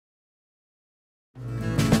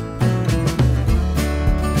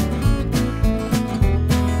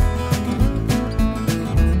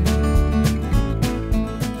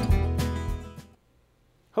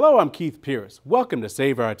Hello, I'm Keith Pierce. Welcome to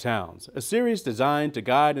Save Our Towns, a series designed to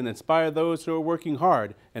guide and inspire those who are working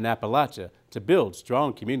hard in Appalachia to build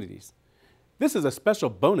strong communities. This is a special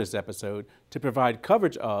bonus episode to provide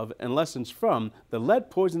coverage of and lessons from the lead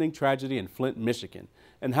poisoning tragedy in Flint, Michigan,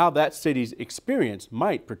 and how that city's experience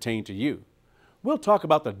might pertain to you. We'll talk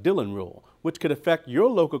about the Dillon rule, which could affect your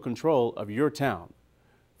local control of your town.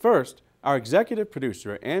 First, our executive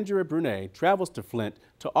producer, Andrea Brunet, travels to Flint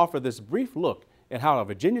to offer this brief look at how a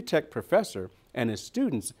Virginia Tech professor and his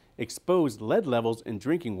students exposed lead levels in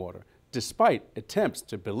drinking water, despite attempts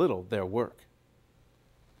to belittle their work.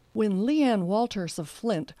 When Leanne Walters of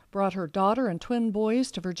Flint brought her daughter and twin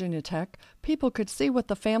boys to Virginia Tech, people could see what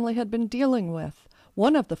the family had been dealing with.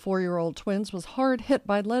 One of the 4-year-old twins was hard hit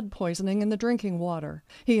by lead poisoning in the drinking water.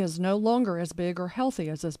 He is no longer as big or healthy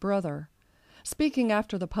as his brother. Speaking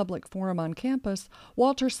after the public forum on campus,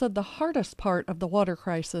 Walters said the hardest part of the water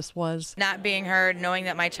crisis was not being heard, knowing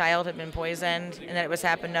that my child had been poisoned and that it was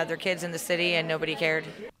happening to other kids in the city and nobody cared.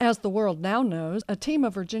 As the world now knows, a team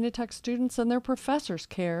of Virginia Tech students and their professors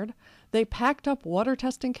cared. They packed up water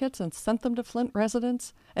testing kits and sent them to Flint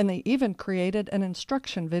residents, and they even created an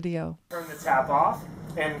instruction video. Turn the tap off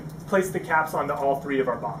and place the caps onto all 3 of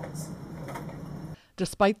our bottles.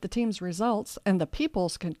 Despite the team's results and the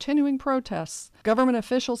people's continuing protests, government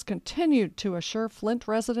officials continued to assure Flint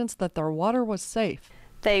residents that their water was safe.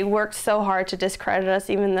 They worked so hard to discredit us,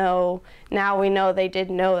 even though now we know they did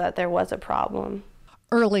know that there was a problem.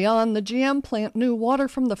 Early on, the GM plant knew water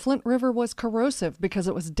from the Flint River was corrosive because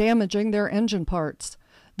it was damaging their engine parts.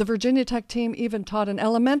 The Virginia Tech team even taught an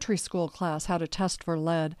elementary school class how to test for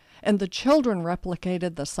lead, and the children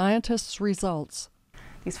replicated the scientists' results.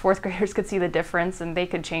 These 4th graders could see the difference, and they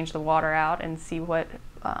could change the water out and see what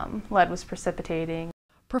lead was precipitating.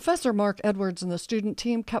 Professor Mark Edwards and the student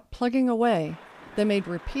team kept plugging away. They made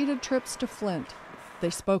repeated trips to Flint.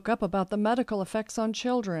 They spoke up about the medical effects on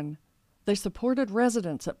children. They supported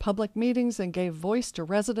residents at public meetings and gave voice to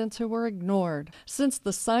residents who were ignored. Since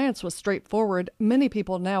the science was straightforward, many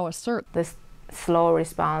people now assert this slow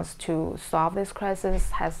response to solve this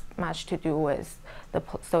crisis has much to do with the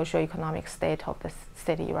socioeconomic state of the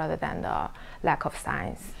city rather than the lack of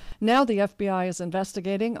science. Now the FBI is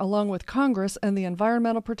investigating, along with Congress and the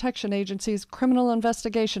Environmental Protection Agency's Criminal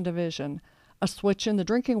Investigation Division. A switch in the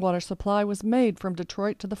drinking water supply was made from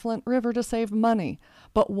Detroit to the Flint River to save money.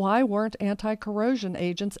 But why weren't anti-corrosion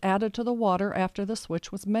agents added to the water after the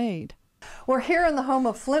switch was made? We're here in the home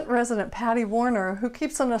of Flint resident Patty Warner, who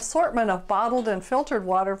keeps an assortment of bottled and filtered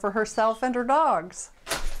water for herself and her dogs.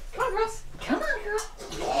 Come on, girls. Come on, girl.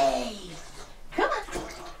 Yay. Come on.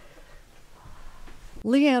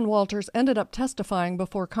 Leanne Walters ended up testifying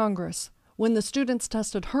before Congress. When the students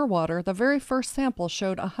tested her water, the very first sample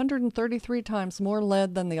showed 133 times more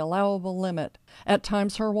lead than the allowable limit. At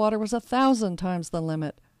times, her water was 1,000 times the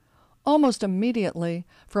limit. Almost immediately,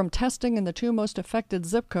 from testing in the 2 most affected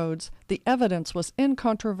zip codes, the evidence was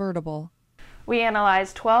incontrovertible. We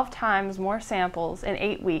analyzed 12 times more samples in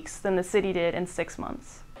 8 weeks than the city did in 6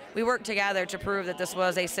 months. We worked together to prove that this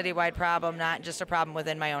was a citywide problem, not just a problem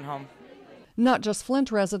within my own home. Not just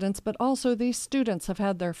Flint residents, but also these students have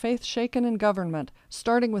had their faith shaken in government,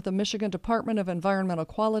 starting with the Michigan Department of Environmental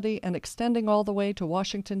Quality and extending all the way to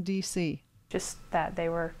Washington, D.C. Just that they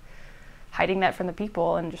were hiding that from the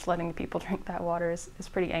people and just letting the people drink that water is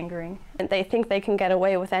pretty angering. And they think they can get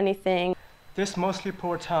away with anything. This mostly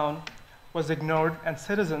poor town was ignored, and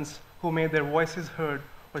citizens who made their voices heard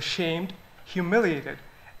were shamed, humiliated,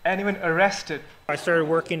 and even arrested. I started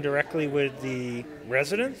working directly with the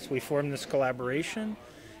residents. We formed this collaboration.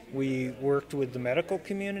 We worked with the medical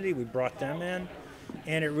community. We brought them in.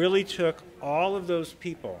 And it really took all of those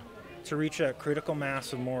people to reach that critical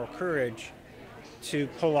mass of moral courage to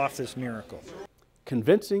pull off this miracle.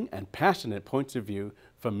 Convincing and passionate points of view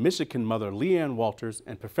from Michigan mother Leanne Walters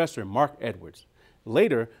and Professor Mark Edwards.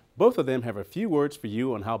 Later, both of them have a few words for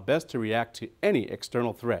you on how best to react to any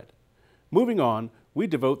external threat. Moving on, we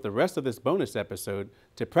devote the rest of this bonus episode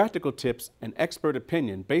to practical tips and expert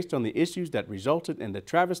opinion based on the issues that resulted in the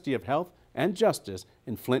travesty of health and justice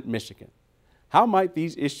in Flint, Michigan. How might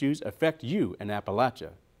these issues affect you in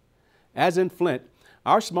Appalachia? As in Flint,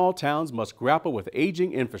 our small towns must grapple with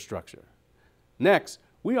aging infrastructure. Next,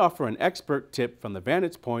 we offer an expert tip from the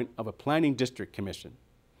vantage point of a planning district commission.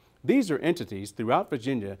 These are entities throughout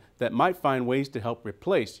Virginia that might find ways to help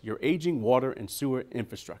replace your aging water and sewer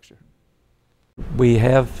infrastructure. We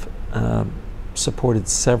have supported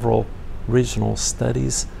several regional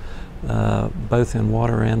studies, both in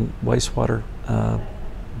water and wastewater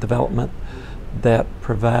development, that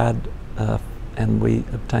provide and we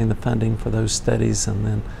obtain the funding for those studies, and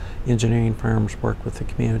then engineering firms work with the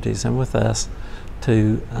communities and with us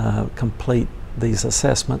to complete these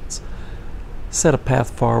assessments, set a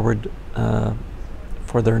path forward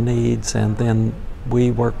for their needs, and then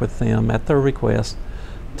we work with them at their request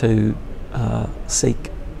to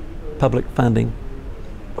seek public funding,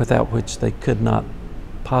 without which they could not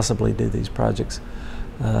possibly do these projects.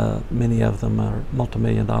 Many of them are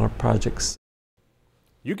multi-million-dollar projects.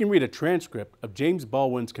 You can read a transcript of James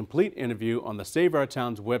Baldwin's complete interview on the Save Our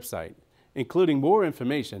Towns website, including more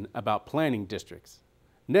information about planning districts.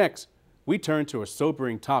 Next, we turn to a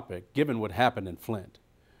sobering topic given what happened in Flint.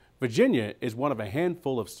 Virginia is one of a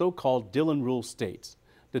handful of so-called Dillon Rule states.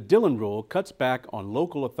 The Dillon Rule cuts back on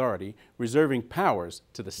local authority, reserving powers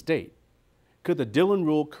to the state. Could the Dillon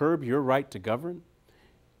Rule curb your right to govern?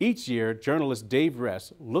 Each year, journalist Dave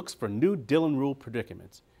Ress looks for new Dillon Rule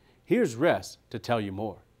predicaments. Here's Ress to tell you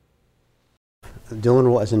more. The Dillon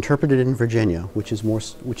Rule, as interpreted in Virginia, which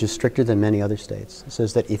is stricter than many other states,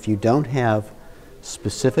 says that if you don't have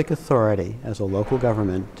specific authority as a local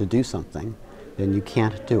government to do something, then you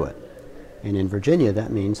can't do it. And in Virginia,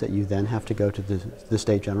 that means that you then have to go to the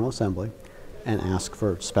State General Assembly and ask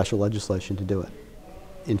for special legislation to do it.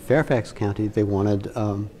 In Fairfax County, they wanted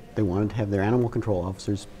to have their animal control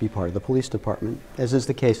officers be part of the police department, as is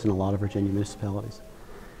the case in a lot of Virginia municipalities.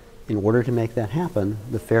 In order to make that happen,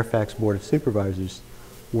 the Fairfax Board of Supervisors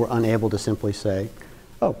were unable to simply say,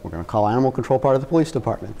 oh, we're going to call animal control part of the police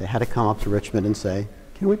department. They had to come up to Richmond and say,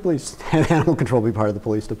 can we please have animal control be part of the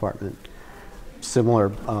police department?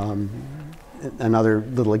 Similar, another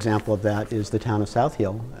little example of that is the town of South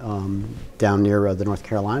Hill, down near the North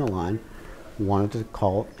Carolina line, wanted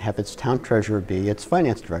to have its town treasurer be its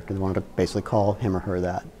finance director. They wanted to basically call him or her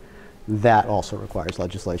that. That also requires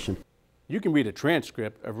legislation. You can read a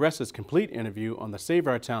transcript of Ress's complete interview on the Save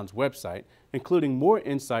Our Towns website, including more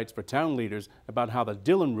insights for town leaders about how the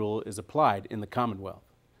Dillon Rule is applied in the Commonwealth.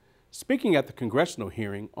 Speaking at the congressional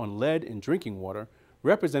hearing on lead in drinking water,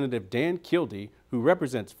 Representative Dan Kildee, who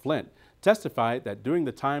represents Flint, testified that during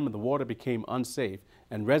the time when the water became unsafe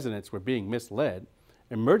and residents were being misled,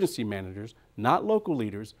 emergency managers, not local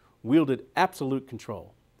leaders, wielded absolute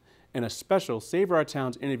control. In a special Save Our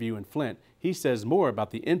Towns interview in Flint, he says more about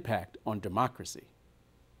the impact on democracy.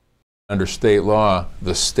 Under state law,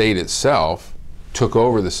 the state itself took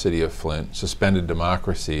over the city of Flint, suspended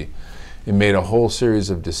democracy, and made a whole series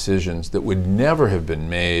of decisions that would never have been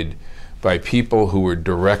made by people who were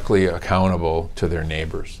directly accountable to their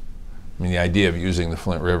neighbors. I mean, the idea of using the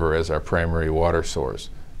Flint River as our primary water source,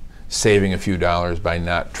 saving a few dollars by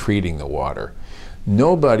not treating the water.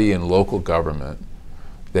 Nobody in local government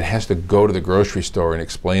that has to go to the grocery store and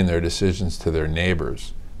explain their decisions to their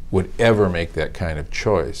neighbors would ever make that kind of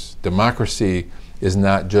choice. Democracy is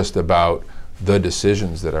not just about the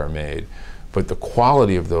decisions that are made, but the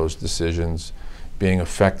quality of those decisions being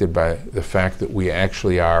affected by the fact that we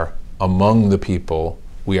actually are among the people,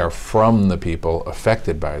 we are from the people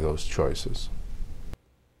affected by those choices.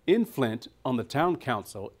 In Flint, on the town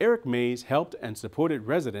council, Eric Mays helped and supported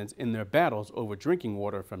residents in their battles over drinking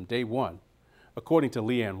water from day one, according to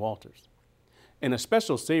Leanne Walters. In a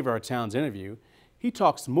special Save Our Towns interview, he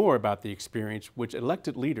talks more about the experience which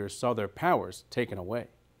elected leaders saw their powers taken away.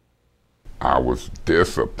 I was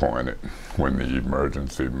disappointed when the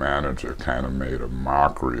emergency manager kind of made a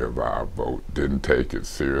mockery of our vote, didn't take it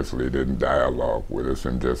seriously, didn't dialogue with us,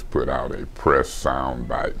 and just put out a press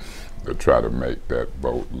soundbite to try to make that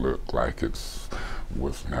vote look like it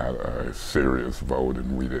was not a serious vote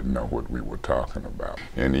and we didn't know what we were talking about.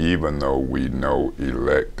 And even though we know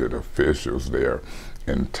elected officials, their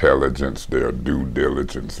intelligence, their due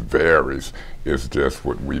diligence varies, it's just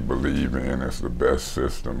what we believe in as the best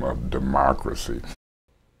system of democracy.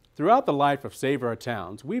 Throughout the life of Save Our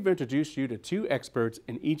Towns, we've introduced you to two experts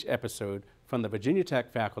in each episode from the Virginia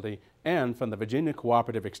Tech faculty and from the Virginia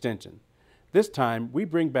Cooperative Extension. This time, we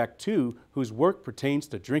bring back two whose work pertains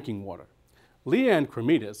to drinking water. Leanne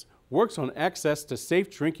Kremidas works on access to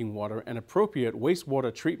safe drinking water and appropriate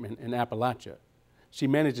wastewater treatment in Appalachia. She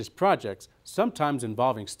manages projects, sometimes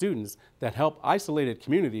involving students, that help isolated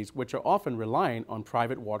communities which are often reliant on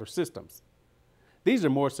private water systems. These are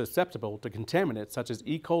more susceptible to contaminants such as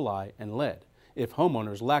E. coli and lead if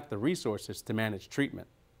homeowners lack the resources to manage treatment.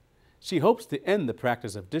 She hopes to end the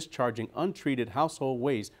practice of discharging untreated household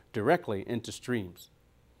waste directly into streams.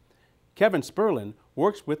 Kevin Sperlin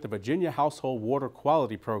works with the Virginia Household Water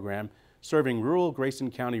Quality Program, serving rural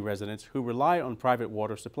Grayson County residents who rely on private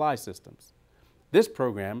water supply systems. This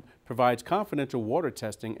program provides confidential water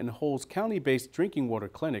testing and holds county-based drinking water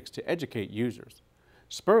clinics to educate users.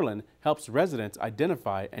 Sperlin helps residents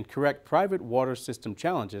identify and correct private water system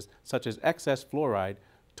challenges such as excess fluoride,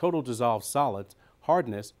 total dissolved solids,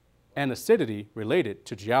 hardness, and acidity related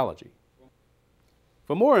to geology.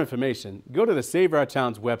 For more information, go to the Save Our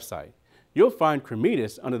Towns website. You'll find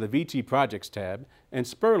Cremitas under the VT Projects tab and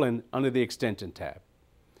Sperlin under the Extension tab.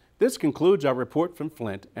 This concludes our report from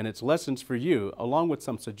Flint and its lessons for you, along with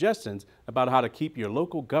some suggestions about how to keep your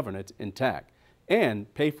local governance intact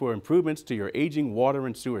and pay for improvements to your aging water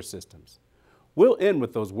and sewer systems. We'll end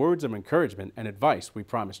with those words of encouragement and advice we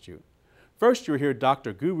promised you. First, you'll hear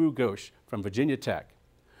Dr. Guru Ghosh from Virginia Tech,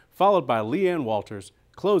 followed by Leanne Walters,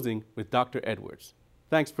 closing with Dr. Edwards.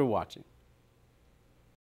 Thanks for watching.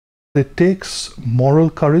 It takes moral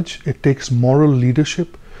courage, it takes moral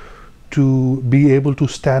leadership to be able to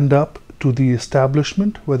stand up to the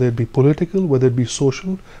establishment, whether it be political, whether it be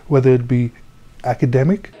social, whether it be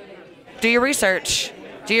academic. Do your research.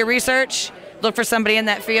 Do your research. Look for somebody in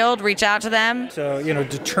that field, reach out to them. So, you know,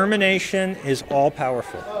 determination is all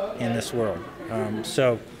powerful in this world.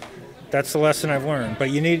 So that's the lesson I've learned.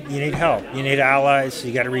 But you need help. You need allies.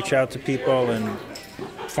 You got to reach out to people and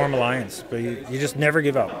form alliance. But you just never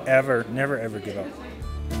give up. Ever, never, ever give up.